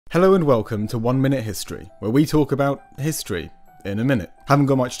Hello and welcome to 1 Minute History, where we talk about history in a minute. Haven't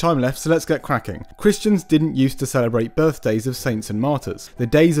got much time left, so let's get cracking. Christians didn't used to celebrate birthdays of saints and martyrs. The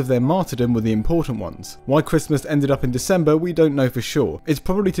days of their martyrdom were the important ones. Why Christmas ended up in December, we don't know for sure. It's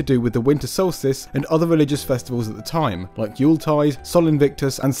probably to do with the winter solstice and other religious festivals at the time, like Yuletide, Sol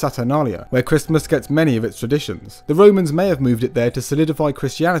Invictus and Saturnalia, where Christmas gets many of its traditions. The Romans may have moved it there to solidify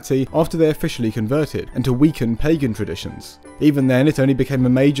Christianity after they officially converted, and to weaken pagan traditions. Even then, it only became a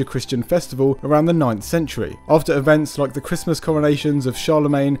major Christian festival around the 9th century, after events like the Christmas coronations of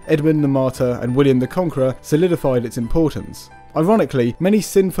Charlemagne, Edmund the Martyr and William the Conqueror solidified its importance. Ironically, many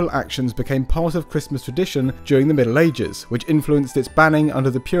sinful actions became part of Christmas tradition during the Middle Ages, which influenced its banning under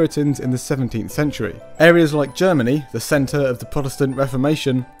the Puritans in the 17th century. Areas like Germany, the centre of the Protestant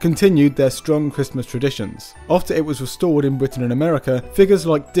Reformation, continued their strong Christmas traditions. After it was restored in Britain and America, figures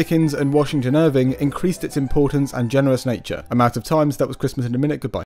like Dickens and Washington Irving increased its importance and generous nature. I'm out of time, so that was Christmas in a minute. Goodbye.